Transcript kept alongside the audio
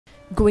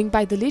Going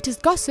by the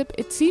latest gossip,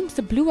 it seems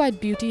the blue-eyed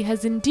beauty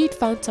has indeed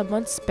found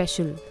someone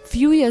special.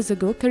 Few years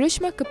ago,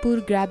 Karishma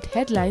Kapoor grabbed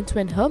headlines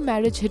when her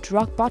marriage hit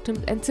rock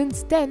bottom, and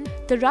since then,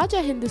 the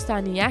Raja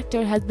Hindustani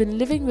actor has been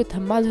living with her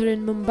mother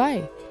in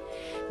Mumbai.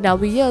 Now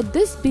we hear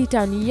this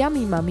Bhitani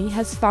yummy mummy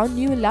has found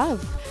new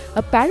love.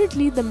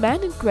 Apparently, the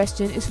man in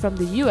question is from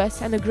the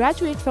US and a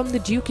graduate from the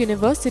Duke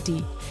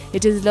University.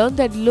 It is learned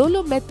that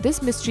Lolo met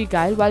this mystery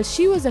guy while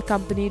she was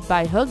accompanied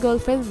by her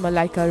girlfriend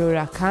Malaika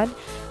Arora Khan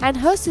and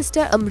her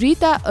sister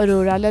Amrita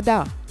Arora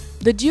Lada.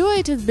 The duo,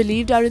 it is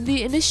believed, are in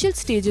the initial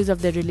stages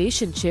of their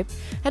relationship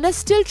and are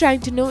still trying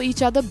to know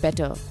each other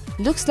better.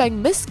 Looks like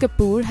Miss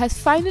Kapoor has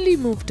finally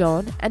moved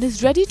on and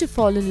is ready to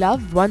fall in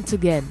love once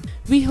again.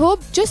 We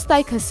hope, just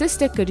like her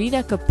sister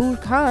Kareena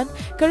Kapoor Khan,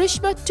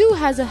 Karishma too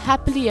has a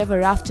happily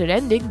ever after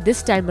ending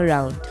this time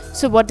around.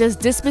 So what does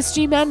this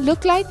mystery man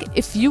look like?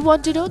 If you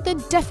want to know,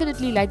 then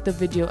definitely like the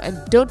video and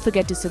don't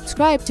forget to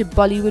subscribe to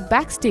Bollywood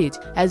Backstage,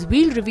 as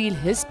we'll reveal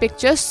his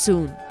picture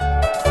soon.